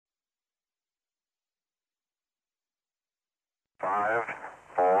5,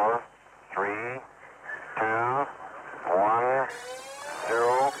 4, 3, 2, 1,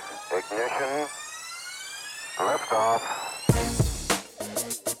 0, ignition, liftoff.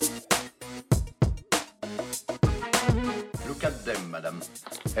 Look at them, madam.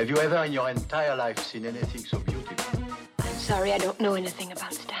 Have you ever in your entire life seen anything so beautiful? I'm sorry, I don't know anything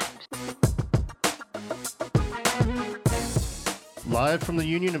about stamps. Live from the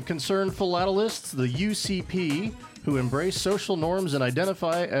Union of Concerned Philatelists, the UCP, who embrace social norms and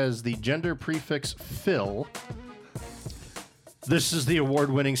identify as the gender prefix Phil. This is the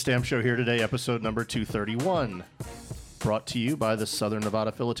award-winning Stamp Show here today, episode number 231. Brought to you by the Southern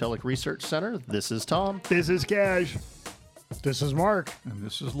Nevada Philatelic Research Center. This is Tom. This is Cash. This is Mark. And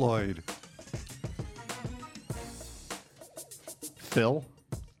this is Lloyd. Phil.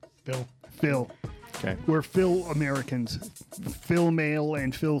 Phil. Okay. We're Phil Americans. Phil male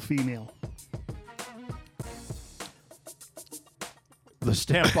and Phil female. The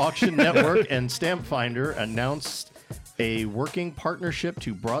Stamp Auction Network and Stamp Finder announced a working partnership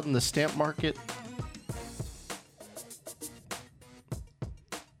to broaden the stamp market.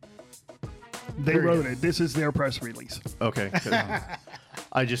 They wrote it. This is their press release. Okay.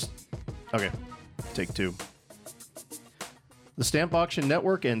 Okay. Take two. The Stamp Auction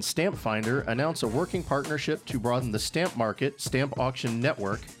Network and Stamp Finder announce a working partnership to broaden the stamp market. Stamp Auction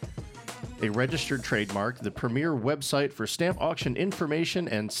Network, a registered trademark, the premier website for stamp auction information,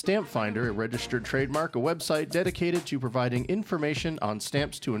 and Stamp Finder, a registered trademark, a website dedicated to providing information on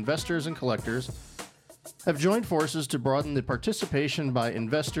stamps to investors and collectors, have joined forces to broaden the participation by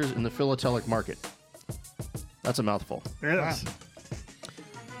investors in the philatelic market. That's a mouthful. Yes.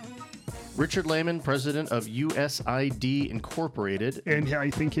 Richard Lehman, president of USID Incorporated. And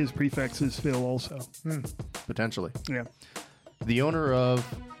I think his prefix is Phil also. Potentially. Yeah. The owner of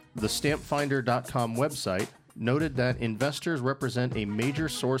the StampFinder.com website noted that investors represent a major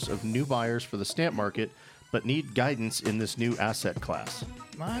source of new buyers for the stamp market, but need guidance in this new asset class.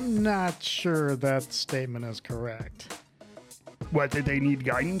 I'm not sure that statement is correct. What, did they need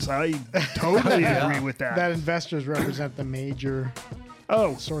guidance? I totally agree with that. That investors represent the major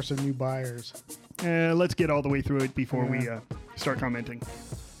source of new buyers. Let's get all the way through it before we start commenting.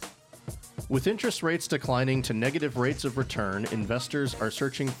 With interest rates declining to negative rates of return, investors are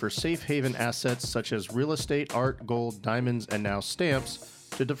searching for safe haven assets such as real estate, art, gold, diamonds, and now stamps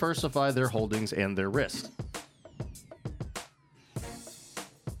to diversify their holdings and their risk.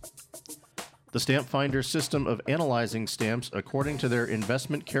 The Stamp Finder system of analyzing stamps according to their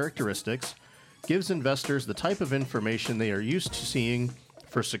investment characteristics gives investors the type of information they are used to seeing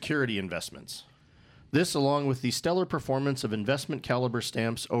for security investments. This, along with the stellar performance of investment caliber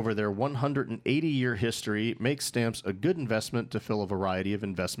stamps over their 180-year history, makes stamps a good investment to fill a variety of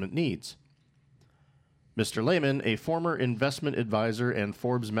investment needs. Mr. Lehman, a former investment advisor and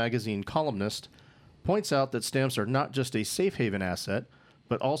Forbes magazine columnist, points out that stamps are not just a safe haven asset,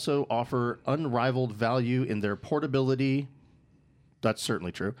 but also offer unrivaled value in their portability. That's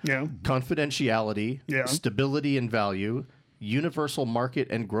certainly true. Yeah. Confidentiality, Yeah. stability and value, universal market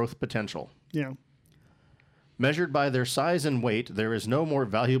and growth potential. Yeah. Measured by their size and weight, there is no more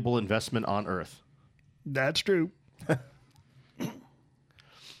valuable investment on earth. That's true.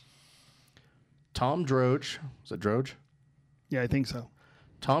 Tom Droge, is it Droge? Yeah, I think so.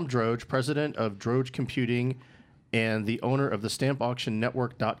 Tom Droge, president of Droge Computing and the owner of the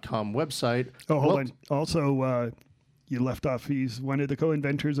StampAuctionNetwork.com website. Oh, hold on. Also, you left off, he's one of the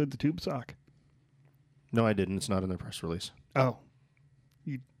co-inventors of the tube sock. No, I didn't. It's not in their press release. Oh.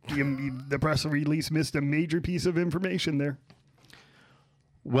 The press release missed a major piece of information there.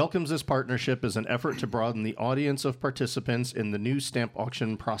 Welcomes this partnership as an effort to broaden the audience of participants in the new stamp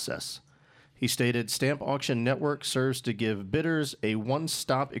auction process. He stated, Stamp Auction Network serves to give bidders a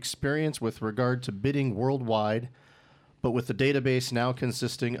one-stop experience with regard to bidding worldwide, but with the database now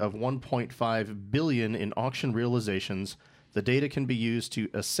consisting of 1.5 billion in auction realizations, the data can be used to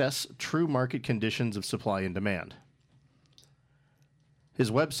assess true market conditions of supply and demand. His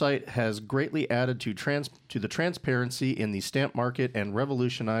website has greatly added to the transparency in the stamp market and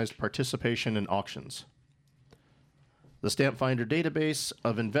revolutionized participation in auctions. The Stamp Finder database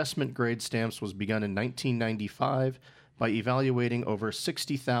of investment-grade stamps was begun in 1995 by evaluating over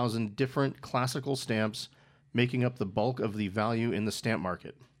 60,000 different classical stamps, making up the bulk of the value in the stamp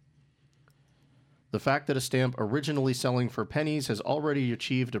market. The fact that a stamp originally selling for pennies has already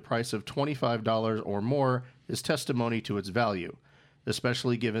achieved a price of $25 or more is testimony to its value,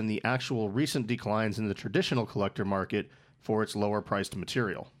 especially given the actual recent declines in the traditional collector market for its lower-priced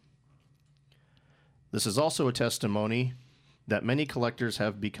material. This is also a testimony that many collectors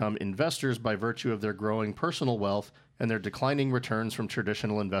have become investors by virtue of their growing personal wealth and their declining returns from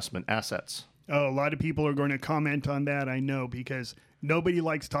traditional investment assets. Oh, a lot of people are going to comment on that, I know, because nobody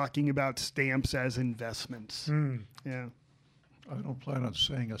likes talking about stamps as investments. Yeah. I don't plan on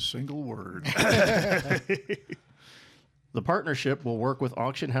saying a single word. The partnership will work with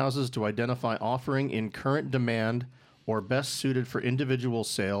auction houses to identify offering in current demand or best suited for individual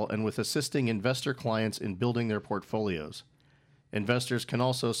sale, and with assisting investor clients in building their portfolios. Investors can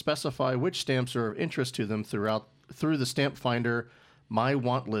also specify which stamps are of interest to them through the Stamp Finder My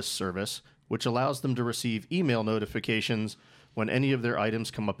Want List service, which allows them to receive email notifications when any of their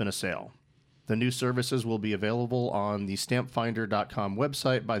items come up in a sale. The new services will be available on the stampfinder.com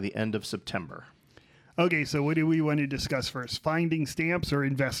website by the end of September. Okay, so what do we want to discuss first? Finding stamps or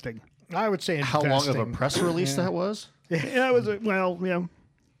investing? I would say How long of a press release that was? Yeah, it was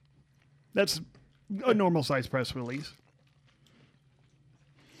that's a normal size press release.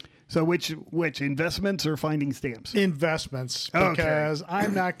 So which investments or finding stamps? Investments, because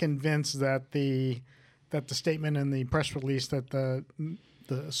I'm not convinced that the statement in the press release that the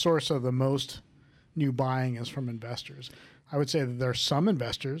source of the most new buying is from investors. I would say that there are some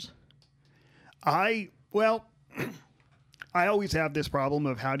investors. I always have this problem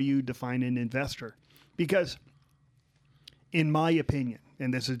of how do you define an investor? Because in my opinion,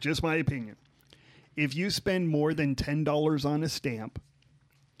 and this is just my opinion, if you spend more than $10 on a stamp,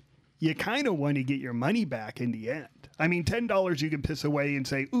 you kind of want to get your money back in the end. I mean, $10 you can piss away and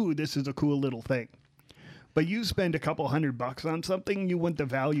say, ooh, this is a cool little thing. But you spend a couple $100 on something, you want the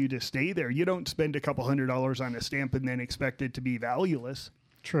value to stay there. You don't spend a couple $100 on a stamp and then expect it to be valueless.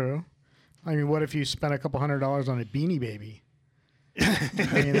 True. I mean, what if you spent a couple $100 on a Beanie Baby?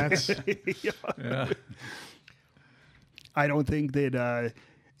 I mean, that's... Yeah. I don't think that,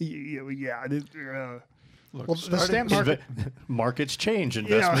 Look, Well, the stamp market... Markets change,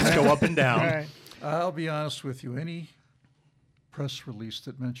 investments go up and down. Right. I'll be honest with you. Any press release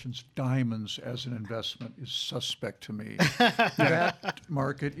that mentions diamonds as an investment is suspect to me. That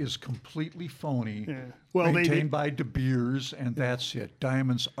market is completely phony, Well, maintained by De Beers, and that's it.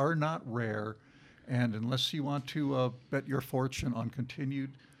 Diamonds are not rare, and unless you want to bet your fortune on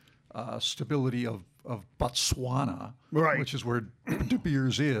continued stability of Botswana, Right. which is where De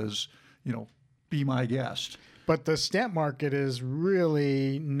Beers is, be my guest. But the stamp market is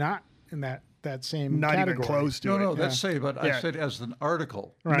really not in that same not category. even close to it. No, that's say, but Yeah. I said as an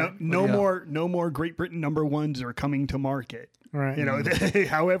article. Right. No Yeah. more Great Britain number ones are coming to market. Right.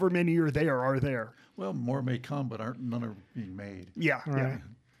 However many are there. Well, more may come, but none are being made. Yeah. Right. Yeah.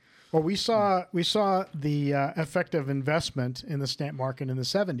 Well, we saw the effect of investment in the stamp market in the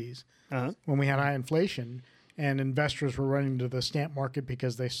 70s when we had high inflation, and investors were running to the stamp market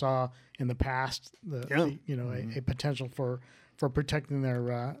because they saw in the past a potential for protecting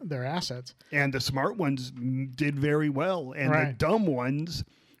their assets. And the smart ones did very well, and the dumb ones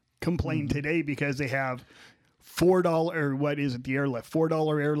complain today because they have $4 or what is it, the airlift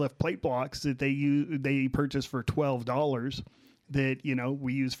 $4 airlift plate blocks that they purchase for $12 that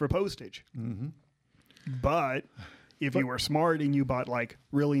we use for postage. Mm-hmm. But if you were smart and you bought like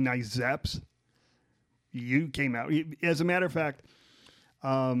really nice Zeps, you came out. As a matter of fact,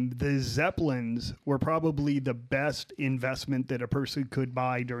 the Zeppelins were probably the best investment that a person could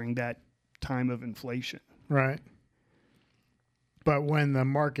buy during that time of inflation. Right. But when the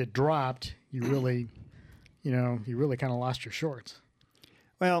market dropped, you really kind of lost your shorts.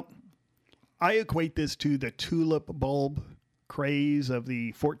 Well, I equate this to the tulip bulb craze of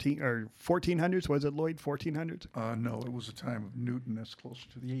the 1400s. Was it, Lloyd, 1400s? No, it was a time of Newton that's closer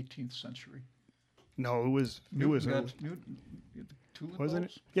to the 18th century. No, it was Newton, tulip wasn't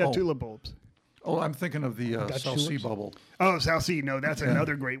bulbs? it? Yeah, Oh. tulip bulbs. Oh, I'm thinking of the South Sea tulips? bubble. Oh, South Sea. No, that's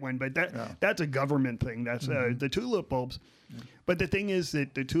another great one. But that's a government thing. That's the tulip bulbs. But the thing is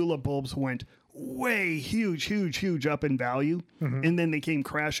that the tulip bulbs went way huge up in value, and then they came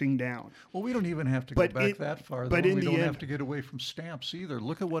crashing down. Well, we don't even have to go But back that far. but Though. in We the don't end- have to get away from stamps either.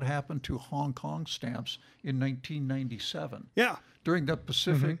 Look at what happened to Hong Kong stamps in 1997. Yeah. During the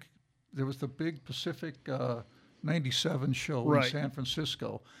Pacific, there was the big Pacific 97 show Right. in San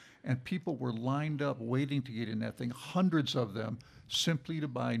Francisco, and people were lined up waiting to get in that thing, hundreds of them, simply to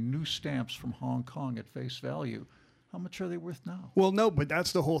buy new stamps from Hong Kong at face value. How much are they worth now? Well, no, but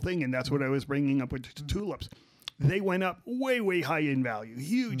that's the whole thing, and that's what I was bringing up with the tulips. They went up way high in value,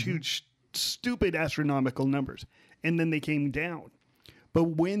 huge, stupid astronomical numbers, and then they came down. But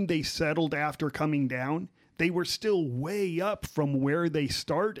when they settled after coming down, they were still way up from where they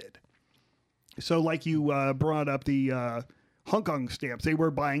started. So, like you brought up the Hong Kong stamps, they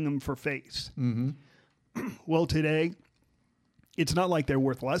were buying them for face. Well, today, it's not like they're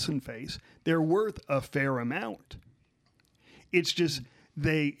worth less than face; they're worth a fair amount. It's just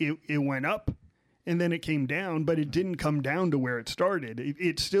it went up and then it came down, but it didn't come down to where it started.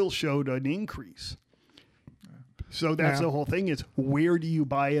 It still showed an increase. So that's the whole thing is, where do you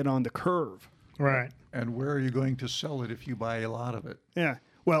buy it on the curve? Right. And where are you going to sell it if you buy a lot of it? Yeah.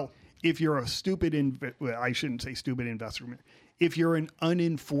 Well, if you're a I shouldn't say stupid investor. If you're an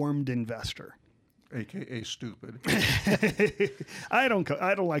uninformed investor, AKA stupid. I don't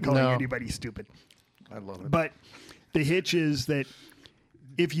like calling anybody stupid. I love it. But the hitch is that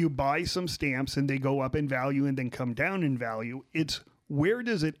if you buy some stamps and they go up in value and then come down in value, it's where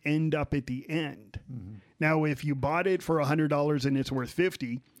does it end up at the end? Mm-hmm. Now, if you bought it for $100 and it's worth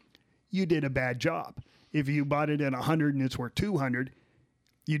 $50, you did a bad job. If you bought it at $100 and it's worth $200,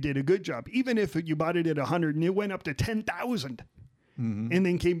 you did a good job. Even if you bought it at $100 and it went up to $10,000 and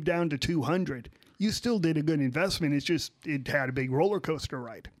then came down to $200, you still did a good investment. It's just it had a big roller coaster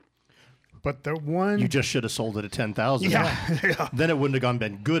ride. But the one You just should have sold it at 10,000. Yeah. Then it wouldn't have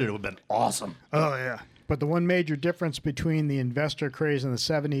been good. It would have been awesome. Oh, yeah. But the one major difference between the investor craze in the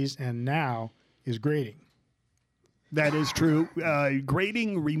 70s and now is grading. That is true.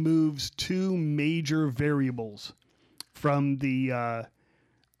 Grading removes two major variables from the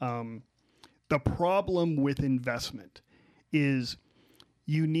problem with investment is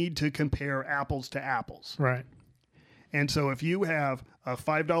you need to compare apples to apples. Right. And so if you have a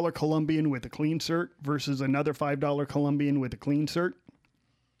 $5 Colombian with a clean cert versus another $5 Colombian with a clean cert,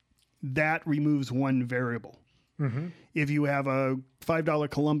 that removes one variable. Mm-hmm. If you have a $5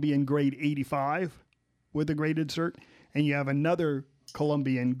 Colombian grade 85 with a graded cert, and you have another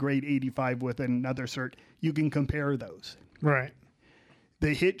Colombian grade 85 with another cert, you can compare those. Right.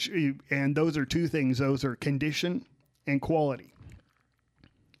 The hitch, and those are two things. Those are condition and quality.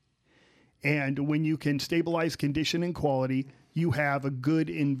 And when you can stabilize condition and quality, you have a good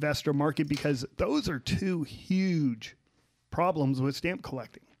investor market, because those are two huge problems with stamp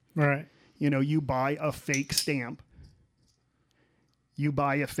collecting. Right. You know, you buy a fake stamp.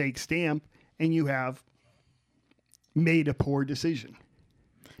 And you have made a poor decision.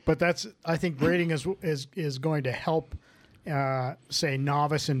 But I think grading is going to help, say,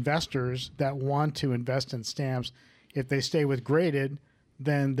 novice investors that want to invest in stamps. If they stay with graded,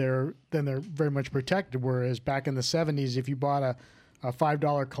 then they're very much protected. Whereas back in the 70s, if you bought a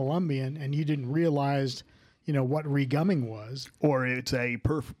 $5 Colombian and you didn't realize, what regumming was, or it's a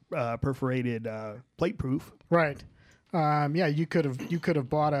perforated plate proof, right? You could have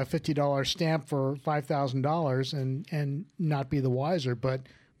bought a $50 stamp for $5,000 and not be the wiser. But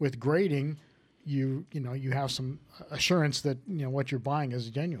with grading, you have some assurance that what you're buying is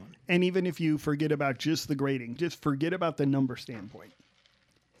genuine. And even if you forget about just the grading, just forget about the number standpoint.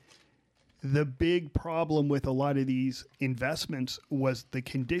 The big problem with a lot of these investments was the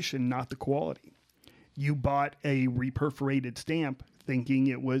condition, not the quality. You bought a reperforated stamp thinking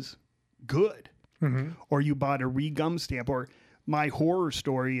it was good. Mm-hmm. Or you bought a regum stamp. Or my horror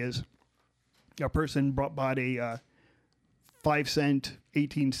story is a person bought a 5-cent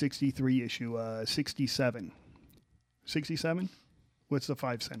 1863 issue, 67. 67? What's the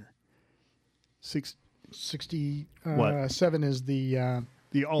 5-center? 67 is the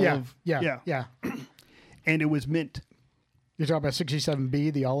olive. Yeah. And it was mint. You're talking about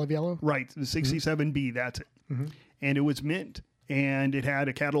 67B, the olive yellow? Right. The 67B, that's it. Mm-hmm. And it was mint. And it had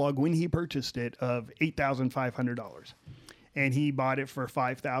a catalog when he purchased it of $8,500. And he bought it for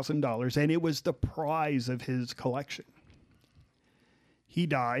 $5,000. And it was the prize of his collection. He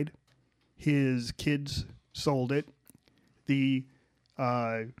died. His kids sold it. The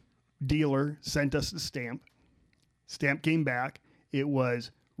dealer sent us the stamp. Stamp came back. It was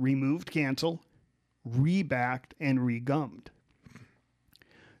removed cancel, rebacked, and regummed.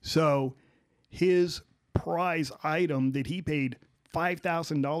 So his prize item that he paid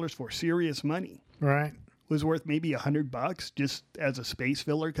 $5,000 for, serious money, right, was worth maybe $100 just as a space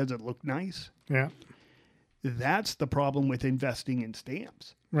filler because it looked nice. Yeah. That's the problem with investing in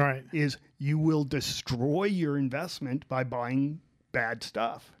stamps. Right. Is you will destroy your investment by buying bad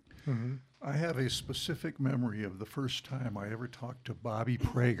stuff. Mm-hmm. I have a specific memory of the first time I ever talked to Bobby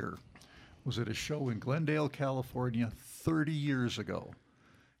Prager. It was at a show in Glendale, California, 30 years ago.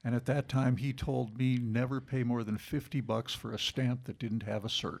 And at that time, he told me never pay more than $50 for a stamp that didn't have a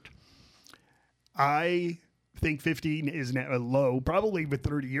cert. I think 15 is low. Probably, but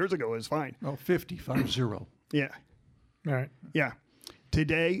 30 years ago is fine. Oh, 50. Yeah. All right. Yeah.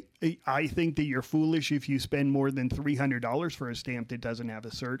 Today, I think that you're foolish if you spend more than $300 for a stamp that doesn't have a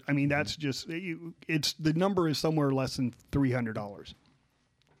cert. I mean, that's just, it's the number is somewhere less than $300.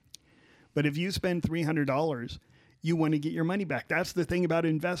 But if you spend $300, you want to get your money back. That's the thing about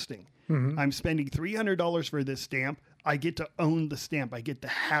investing. Mm-hmm. I'm spending $300 for this stamp. I get to own the stamp. I get to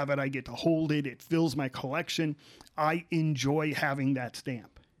have it. I get to hold it. It fills my collection. I enjoy having that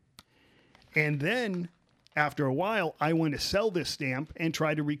stamp. And then after a while, I want to sell this stamp and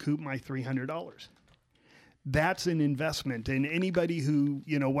try to recoup my $300. That's an investment. And anybody who,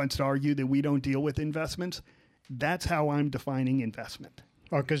 wants to argue that we don't deal with investments, that's how I'm defining investment.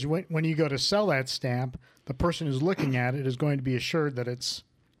 Oh, because when you go to sell that stamp, the person who's looking at it is going to be assured that it's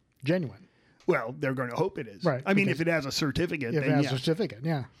genuine. Well, they're going to hope it is. Right. I mean, if it has a certificate, If then it has yeah. a certificate,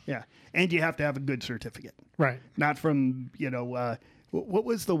 yeah. Yeah. And you have to have a good certificate. Right. Not from, what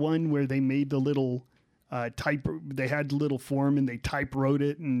was the one where they made the little they had the little form and they type wrote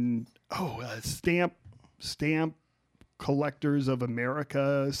it and, Stamp Collectors of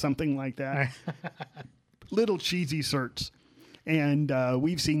America, something like that. Little cheesy certs. And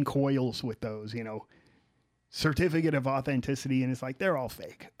we've seen coils with those, certificate of authenticity, and it's like they're all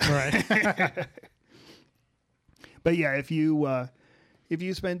fake. Right. But yeah, if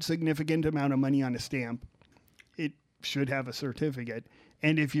you spend significant amount of money on a stamp, it should have a certificate.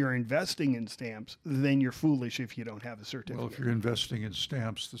 And if you're investing in stamps, then you're foolish if you don't have a certificate. Well, if you're investing in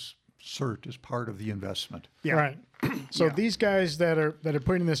stamps, this cert is part of the investment. Yeah. Right. So these guys that are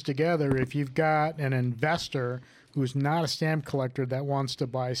putting this together, if you've got an investor who's not a stamp collector that wants to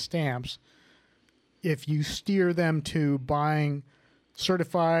buy stamps, if you steer them to buying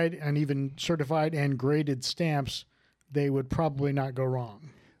certified and graded stamps, they would probably not go wrong.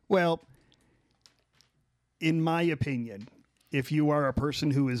 Well, in my opinion, if you are a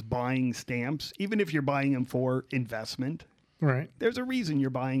person who is buying stamps, even if you're buying them for investment, Right. there's a reason you're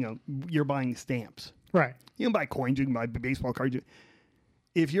buying stamps. Right. You can buy coins, you can buy baseball cards.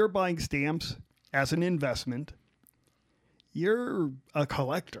 If you're buying stamps as an investment, you're a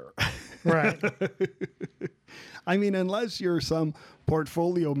collector. Right. I mean, unless you're some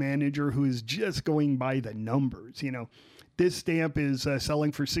portfolio manager who is just going by the numbers, this stamp is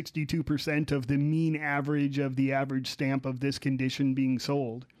selling for 62% of the mean average of the average stamp of this condition being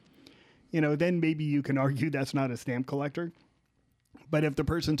sold. Then maybe you can argue that's not a stamp collector. But if the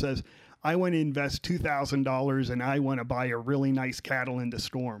person says, I want to invest $2,000 and I want to buy a really nice cattle in the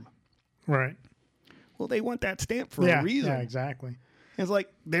storm. Right. Well, they want that stamp for a reason. Yeah, exactly. It's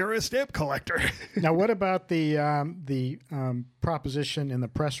like they're a stamp collector. Now, what about the proposition in the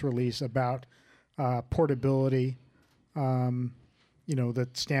press release about portability? That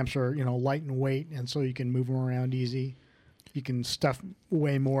stamps are light in weight, and so you can move them around easy. You can stuff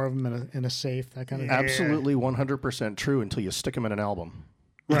way more of them in a safe. That kind of thing. Absolutely 100% true until you stick them in an album.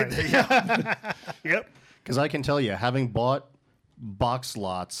 Right. Yep. Because I can tell you, having bought box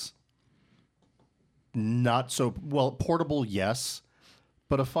lots, not so well portable, yes,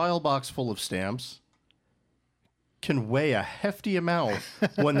 but a file box full of stamps can weigh a hefty amount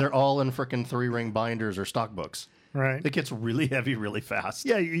when they're all in frickin' 3-ring binders or stock books. Right. It gets really heavy really fast.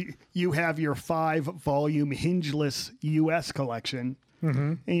 Yeah, you have your 5-volume hingeless U.S. collection,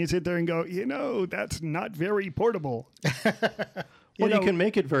 and you sit there and go, that's not very portable. You can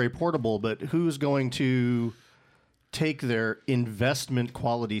make it very portable, but who's going to take their investment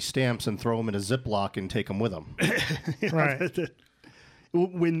quality stamps and throw them in a Ziploc and take them with them? Right.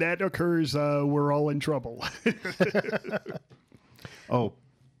 When that occurs, we're all in trouble. Oh,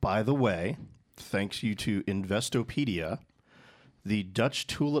 by the way, thanks you to Investopedia, the Dutch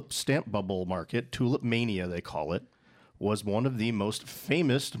tulip stamp bubble market, Tulip Mania they call it, was one of the most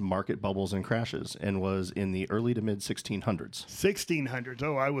famous market bubbles and crashes and was in the early to mid 1600s. 1600s.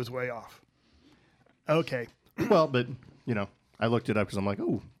 Oh, I was way off. Okay. Well, but, I looked it up because I'm like,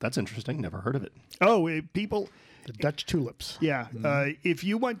 oh, that's interesting. Never heard of it. Oh, people. The Dutch tulips. Yeah. If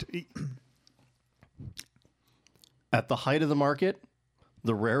you want. At the height of the market,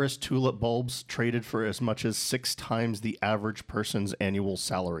 the rarest tulip bulbs traded for as much as 6 times the average person's annual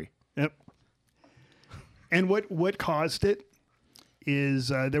salary. Yep. And what caused it is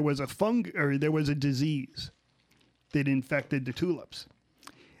there was a disease that infected the tulips,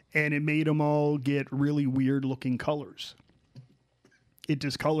 and it made them all get really weird looking colors. It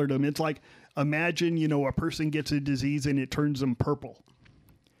discolored them. It's like, imagine, a person gets a disease and it turns them purple.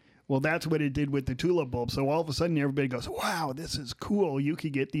 Well, that's what it did with the tulip bulb. So all of a sudden everybody goes, wow, this is cool. You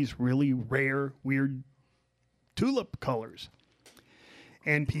could get these really rare, weird tulip colors.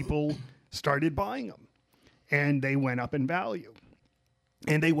 And people started buying them. And they went up in value.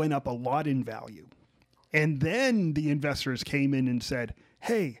 And they went up a lot in value. And then the investors came in and said,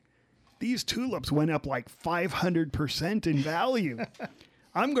 hey, these tulips went up like 500% in value.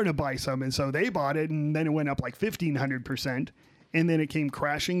 I'm going to buy some. And so they bought it, and then it went up like 1,500%. And then it came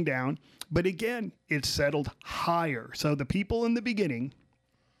crashing down. But again, it settled higher. So the people in the beginning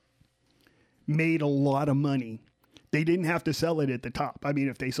made a lot of money They didn't have to sell it at the top. I mean,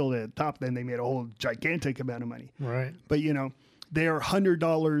 if they sold it at the top, then they made a whole gigantic amount of money. Right. But, you know, their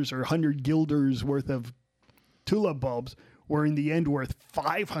 $100 or 100 guilders worth of tulip bulbs were in the end worth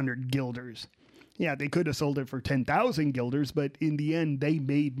 500 guilders. Yeah, they could have sold it for 10,000 guilders, but in the end, they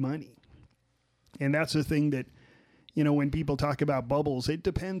made money. And that's the thing that, you know, when people talk about bubbles, it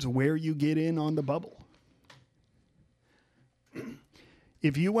depends where you get in on the bubble.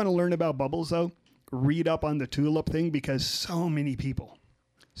 If you want to learn about bubbles, though, read up on the tulip thing, because so many people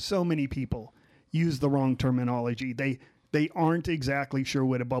use the wrong terminology. They aren't exactly sure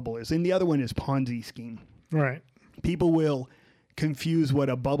what a bubble is. And the other one is Ponzi scheme. Right. People will confuse what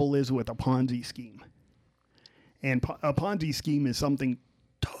a bubble is with a Ponzi scheme. And a Ponzi scheme is something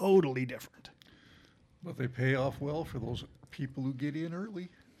totally different. But they pay off well for those people who get in early.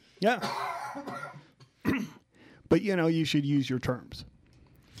 Yeah. But, you know, you should use your terms.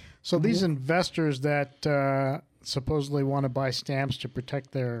 So these investors that supposedly want to buy stamps to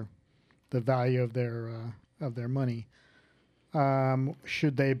protect the value of their money,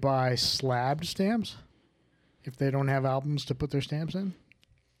 should they buy slabbed stamps if they don't have albums to put their stamps in?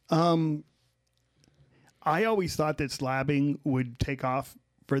 I always thought that slabbing would take off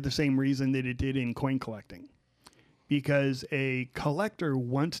for the same reason that it did in coin collecting, because a collector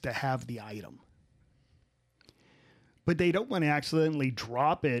wants to have the item, but they don't want to accidentally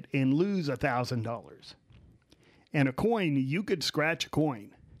drop it and lose $1,000. And a coin, you could scratch a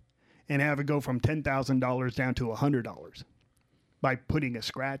coin and have it go from $10,000 down to $100 by putting a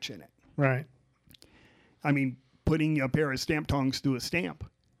scratch in it. Right. I mean, putting a pair of stamp tongs through a stamp.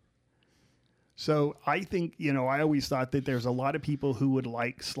 So I think, you know, I always thought that there's a lot of people who would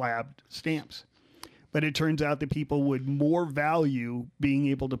like slabbed stamps. But it turns out that people would more value being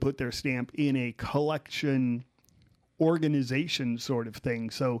able to put their stamp in a collection organization sort of thing.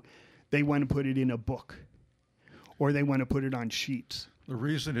 So they want to put it in a book, or they want to put it on sheets. The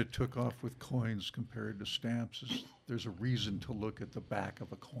reason it took off with coins compared to stamps is there's a reason to look at the back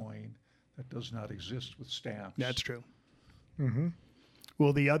of a coin that does not exist with stamps. That's true. Mm-hmm.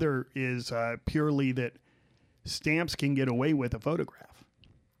 Well, the other is purely that stamps can get away with a photograph.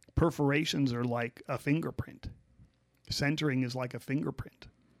 Perforations are like a fingerprint. Centering is like a fingerprint.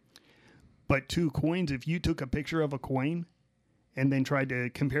 But two coins, if you took a picture of a coin and then tried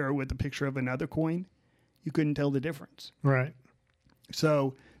to compare it with a picture of another coin, you couldn't tell the difference. Right.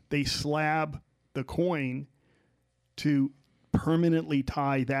 So they slab the coin to permanently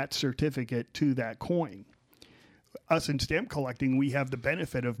tie that certificate to that coin. Us in stamp collecting, we have the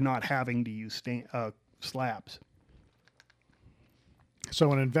benefit of not having to use slabs.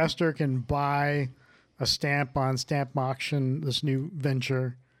 So an investor can buy a stamp on Stamp Auction, this new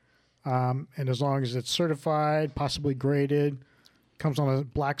venture, and as long as it's certified, possibly graded, comes on a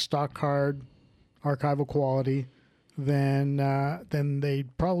black stock card, archival quality, then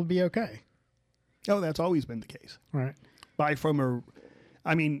they'd probably be okay. Oh, that's always been the case. Right. Buy from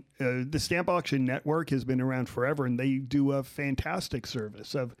the Stamp Auction Network has been around forever, and they do a fantastic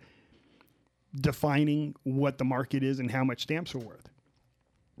service of defining what the market is and how much stamps are worth.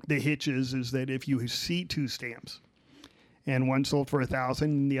 The hitch is that if you see two stamps and one sold for $1,000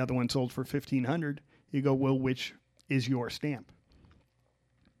 and the other one sold for $1,500, you go, well, which is your stamp?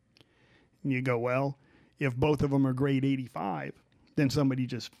 And you go, well, if both of them are grade 85, then somebody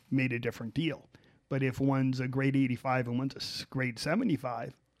just made a different deal. But if one's a grade 85 and one's a grade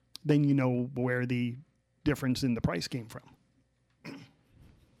 75, then you know where the difference in the price came from.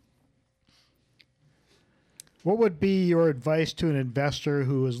 What would be your advice to an investor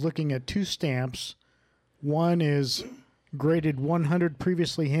who is looking at two stamps? One is graded 100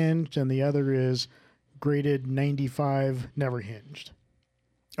 previously hinged, and the other is graded 95 never hinged.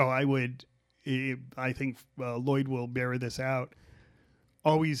 Oh, I think Lloyd will bear this out.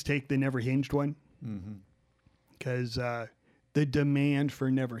 Always take the never hinged one, because the demand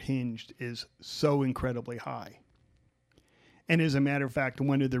for never hinged is so incredibly high. And as a matter of fact,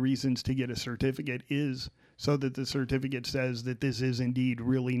 one of the reasons to get a certificate is so that the certificate says that this is indeed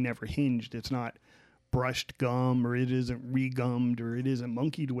really never hinged. It's not brushed gum, or it isn't re-gummed, or it isn't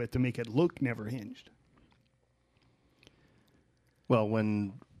monkeyed with to make it look never hinged. Well,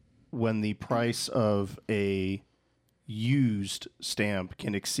 when the price of a used stamp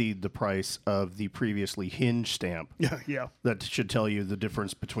can exceed the price of the previously hinged stamp, Yeah. that should tell you the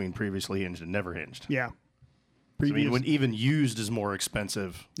difference between previously hinged and never hinged. Yeah. I mean, when even used is more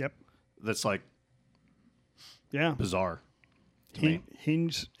expensive, Yep. that's like Yeah. bizarre to me.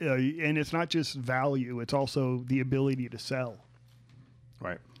 Hinge, and it's not just value; it's also the ability to sell.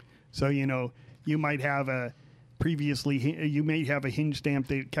 Right. So you might have a hinge stamp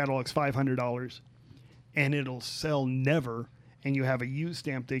that catalogs $500, and it'll sell never. And you have a used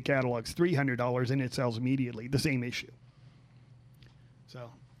stamp that catalogs $300 and it sells immediately. The same issue.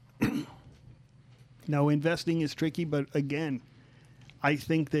 So, no, investing is tricky, but again, I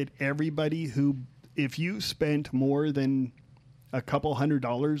think that everybody who, if you spent more than a couple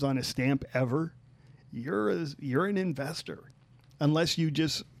 $100 on a stamp ever, you're an investor. Unless you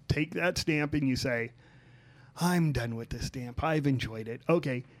just take that stamp and you say, I'm done with this stamp. I've enjoyed it.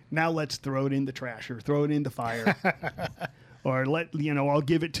 Okay, now let's throw it in the trash or throw it in the fire. Or I'll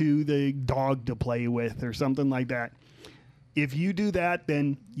give it to the dog to play with or something like that. If you do that,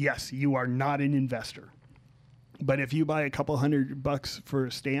 then yes, you are not an investor. But if you buy a couple $100 for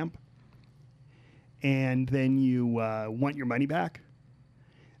a stamp and then you want your money back,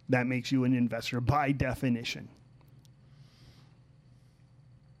 that makes you an investor by definition.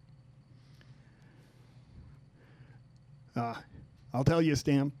 I'll tell you a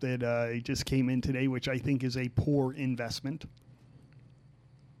stamp that it just came in today, which I think is a poor investment.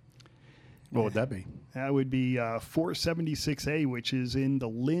 What would that be? That would be 476A, which is in the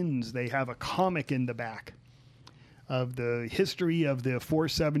Linns. They have a comic in the back of the history of the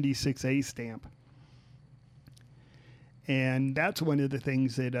 476A stamp. And that's one of the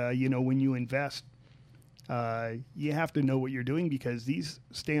things that, when you invest, you have to know what you're doing, because these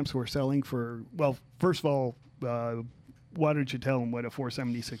stamps were selling for, well, first of all, why don't you tell them what a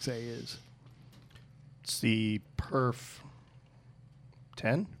 476A is? It's the Perf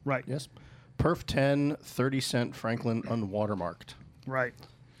 10? Right. Yes. Perf 10, 30-cent Franklin unwatermarked. Right.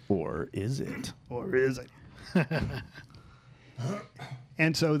 Or is it? Or is it?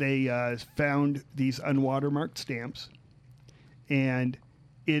 And so they found these unwatermarked stamps. And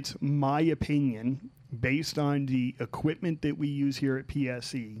it's my opinion, based on the equipment that we use here at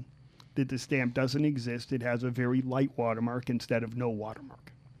PSE, that the stamp doesn't exist. It has a very light watermark instead of no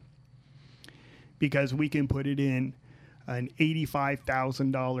watermark. Because we can put it in an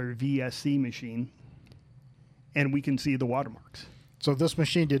 $85,000 VSC machine and we can see the watermarks. So this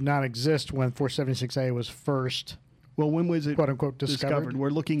machine did not exist when 476A was first, well, when was it quote unquote discovered? We're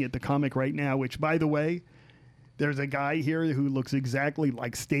looking at the comic right now, which, by the way, there's a guy here who looks exactly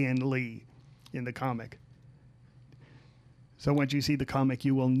like Stan Lee in the comic. So once you see the comic,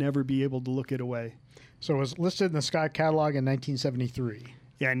 you will never be able to look it away. So it was listed in the Sky catalog in 1973.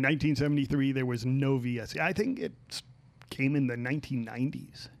 Yeah, in 1973, there was no VSC. I think it came in the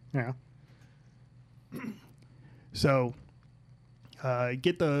 1990s. Yeah. So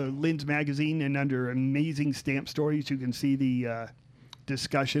get the Linns magazine, and under amazing stamp stories, you can see the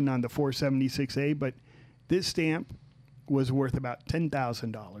discussion on the 476A. But this stamp was worth about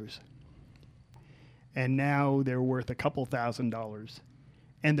 $10,000. And now they're worth a couple $1,000s.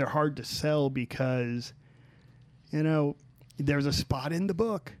 And they're hard to sell because, there's a spot in the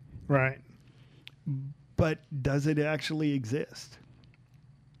book. Right. But does it actually exist?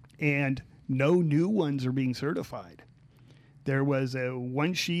 And no new ones are being certified. There was a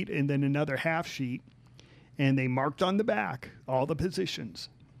one sheet and then another half sheet, and they marked on the back all the positions.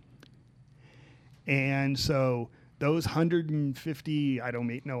 And so those 150, I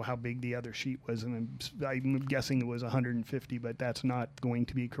don't know how big the other sheet was, and I'm guessing it was 150, but that's not going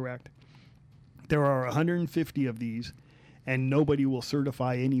to be correct. There are 150 of these, and nobody will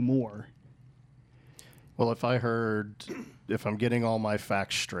certify any more. Well, if I'm getting all my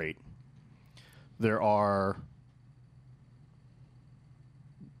facts straight, there are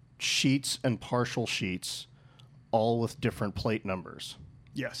sheets and partial sheets, all with different plate numbers.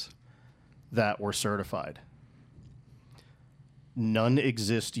 Yes. That were certified. None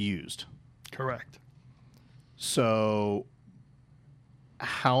exist used. Correct. So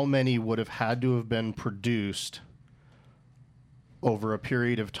how many would have had to have been produced over a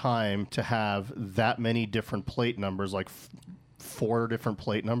period of time to have that many different plate numbers, like 4 different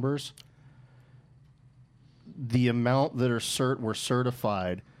plate numbers? The amount that were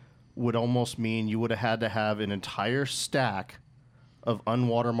certified would almost mean you would have had to have an entire stack of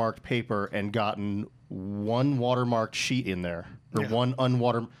unwatermarked paper and gotten one watermarked sheet in there, or one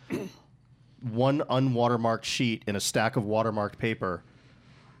unwatermarked sheet in a stack of watermarked paper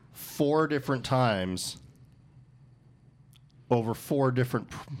 4 different times over 4 different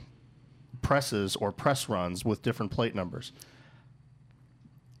presses or press runs with different plate numbers.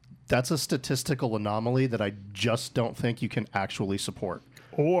 That's a statistical anomaly that I just don't think you can actually support.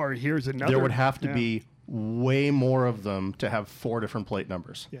 Or here's another. There would have to be way more of them to have 4 different plate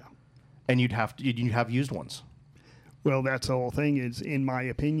numbers. Yeah. And you'd have used ones. Well, that's the whole thing is, in my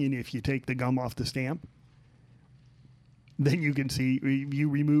opinion, if you take the gum off the stamp, then you can see, you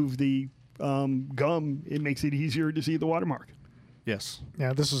remove the gum, it makes it easier to see the watermark. Yes.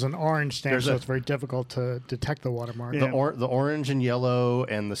 Yeah, this is an orange stamp, There's so a- it's very difficult to detect the watermark. Yeah. The orange and yellow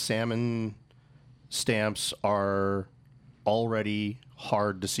and the salmon stamps are already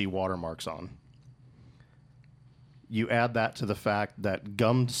hard to see watermarks on. You add that to the fact that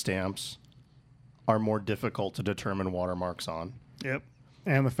gummed stamps are more difficult to determine watermarks on. Yep.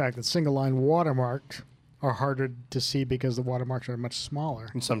 And the fact that single line watermarks are harder to see because the watermarks are much smaller.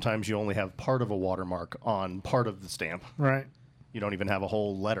 And sometimes you only have part of a watermark on part of the stamp. Right. You don't even have a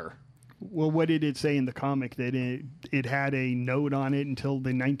whole letter. Well, what did it say in the comic? That it had a note on it until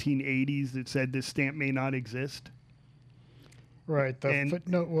the 1980s that said this stamp may not exist? Right. The And-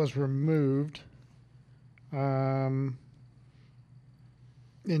 footnote was removed in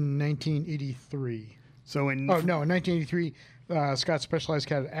 1983. So in Oh, no, in 1983, Scott Specialized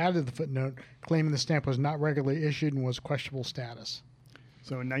Cat added the footnote claiming the stamp was not regularly issued and was questionable status.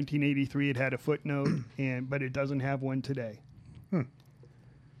 So in 1983, it had a footnote, but it doesn't have one today.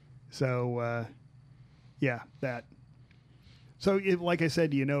 So, yeah, that. So, like I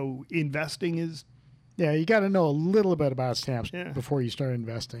said, investing is. Yeah, you got to know a little bit about stamps Yeah. before you start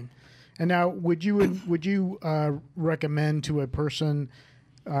investing. And now, would you recommend to a person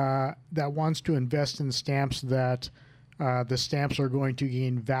that wants to invest in stamps that the stamps are going to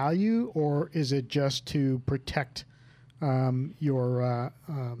gain value, or is it just to protect your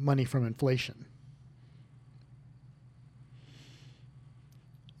money from inflation?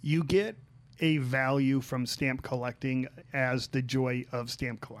 You get a value from stamp collecting as the joy of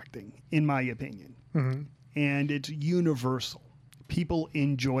stamp collecting, in my opinion. Mm-hmm. And it's universal. People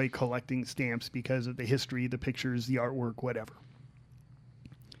enjoy collecting stamps because of the history, the pictures, the artwork, whatever.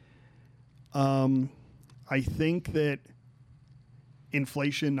 I think that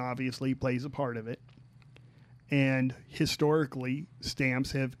inflation obviously plays a part of it. And historically,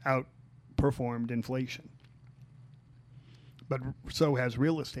 stamps have outperformed inflation. But so has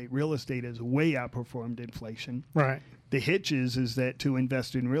real estate. Real estate has way outperformed inflation. Right. The hitch is that to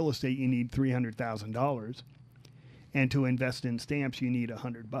invest in real estate, you need $300,000. And to invest in stamps, you need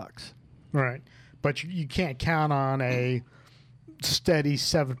 $100. Right. But you can't count on a steady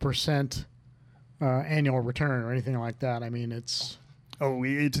 7% annual return or anything like that. I mean, it's... Oh,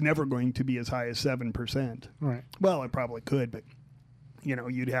 it's never going to be as high as 7%. Right. Well, it probably could, but,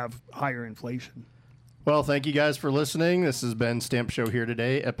 you'd have higher inflation. Well, thank you guys for listening. This has been Stamp Show Here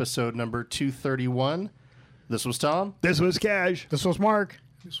Today, episode number 231. This was Tom. This was Cash. This was Mark.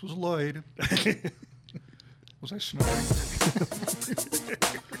 This was Lloyd. Was I snoring?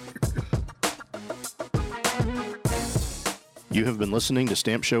 You have been listening to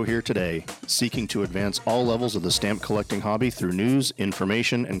Stamp Show Here Today, seeking to advance all levels of the stamp collecting hobby through news,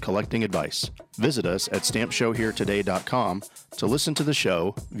 information, and collecting advice. Visit us at stampshowheretoday.com to listen to the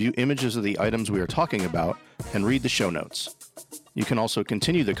show, view images of the items we are talking about, and read the show notes. You can also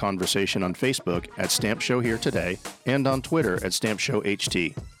continue the conversation on Facebook at Stamp Show Here Today and on Twitter at Stamp Show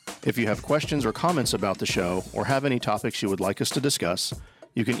HT. If you have questions or comments about the show or have any topics you would like us to discuss,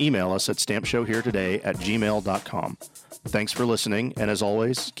 you can email us at stampshowheretoday@gmail.com. Thanks for listening, and as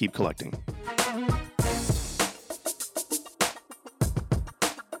always, keep collecting.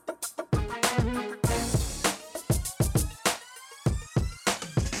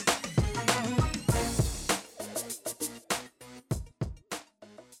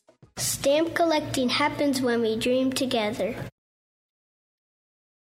 Stamp collecting happens when we dream together.